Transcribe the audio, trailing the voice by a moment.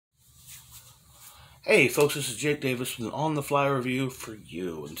Hey folks, this is Jake Davis with an On the Fly review for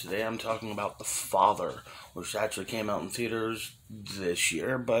you, and today I'm talking about The Father, which actually came out in theaters this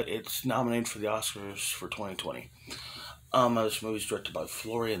year, but it's nominated for the Oscars for 2020. This movie is directed by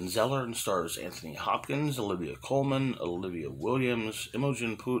Florian Zeller and stars Anthony Hopkins, Olivia Colman, Olivia Williams,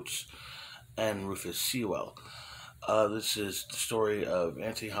 Imogen Poots, and Rufus Sewell. This is the story of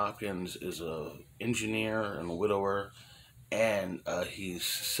Anthony Hopkins is a engineer and a widower, and he's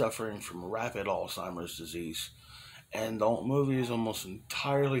suffering from rapid Alzheimer's disease. And the movie is almost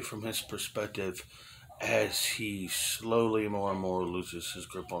entirely from his perspective as he slowly, more and more, loses his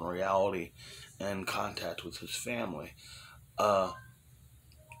grip on reality and contact with his family. Uh,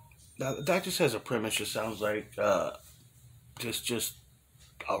 that just has a premise. Just sounds like just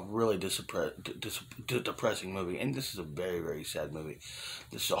a really depressing movie, and this is a very very sad movie.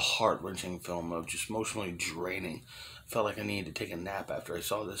 This is a heart wrenching film of just emotionally draining. Felt like I needed to take a nap after I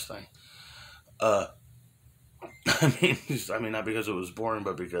saw this thing. Uh, I mean, not because it was boring,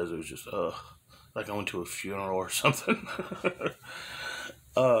 but because it was just like I went to a funeral or something.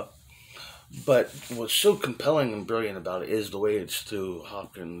 uh, but what's so compelling and brilliant about it is the way it's through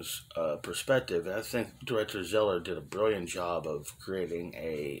Hopkins' perspective. And I think director Zeller did a brilliant job of creating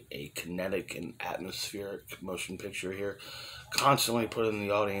a kinetic and atmospheric motion picture here, constantly putting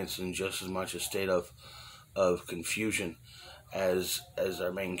the audience in just as much a state of confusion as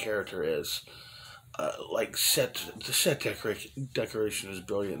our main character is. Like the set decoration is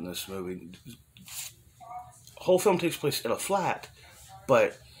brilliant in this movie. The whole film takes place in a flat,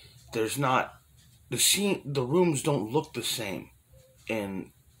 but there's not the rooms don't look the same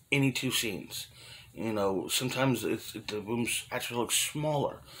in any two scenes. You know, sometimes the rooms actually look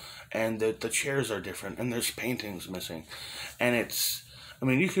smaller, and the chairs are different, and there's paintings missing, and it's. I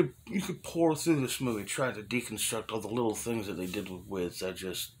mean, you could pour through this movie trying to deconstruct all the little things that they did with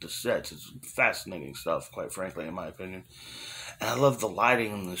just the sets. It's fascinating stuff, quite frankly, in my opinion. And I love the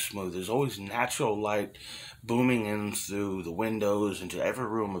lighting in this movie. There's always natural light booming in through the windows into every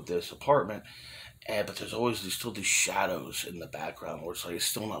room of this apartment, but there's always still these shadows in the background where it's like it's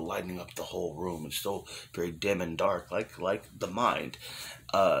still not lighting up the whole room. It's still very dim and dark, like the mind.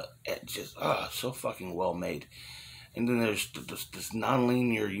 It just so fucking well made. And then there's this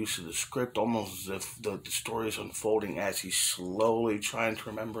non-linear use of the script, almost as if the story is unfolding as he's slowly trying to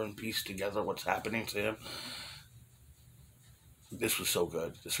remember and piece together what's happening to him. This was so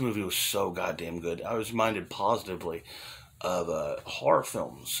good. This movie was so goddamn good. I was reminded positively of horror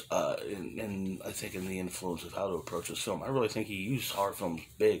films, I think in the influence of how to approach this film. I really think he used horror films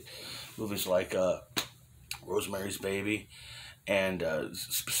big. Movies like Rosemary's Baby, and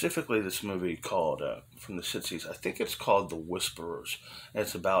specifically this movie called from the 60s. I think it's called The Whisperers. And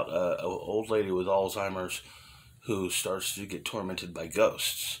it's about an old lady with Alzheimer's who starts to get tormented by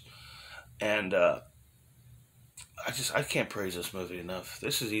ghosts. And I can't praise this movie enough.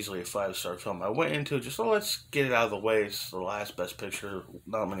 This is easily a 5-star film. I went into it just let's get it out of the way. It's the last Best Picture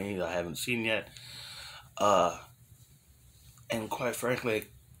nominee I haven't seen yet. Uh, and quite frankly,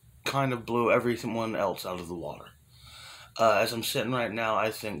 it kind of blew everyone else out of the water. As I'm sitting right now, I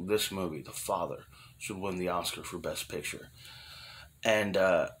think this movie, The Father, should win the Oscar for Best Picture. And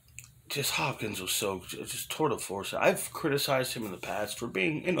just Hopkins was so just tour de force. I've criticized him in the past for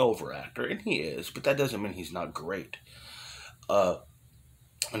being an overactor, and he is, but that doesn't mean he's not great. Uh,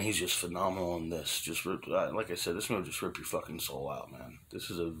 and he's just phenomenal in this. Just like I said, this movie just rip your fucking soul out, man. This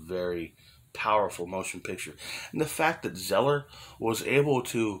is a very powerful motion picture, and the fact that Zeller was able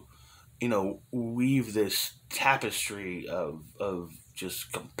to, weave this tapestry of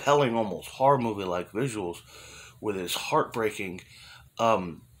just compelling, almost horror movie like visuals with his heartbreaking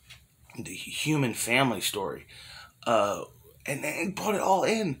um, the human family story, uh, and brought it all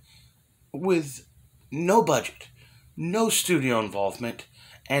in with no budget, no studio involvement,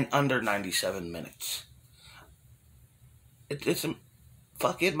 and under 97 minutes. It's a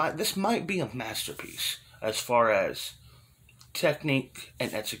fuck. This might be a masterpiece as far as technique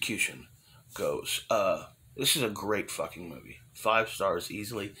and execution goes. This is a great fucking movie. 5 stars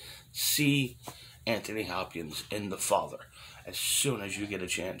easily. See Anthony Hopkins in The Father as soon as you get a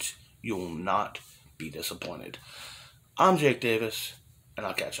chance. You will not be disappointed. I'm Jake Davis, and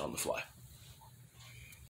I'll catch you on the fly.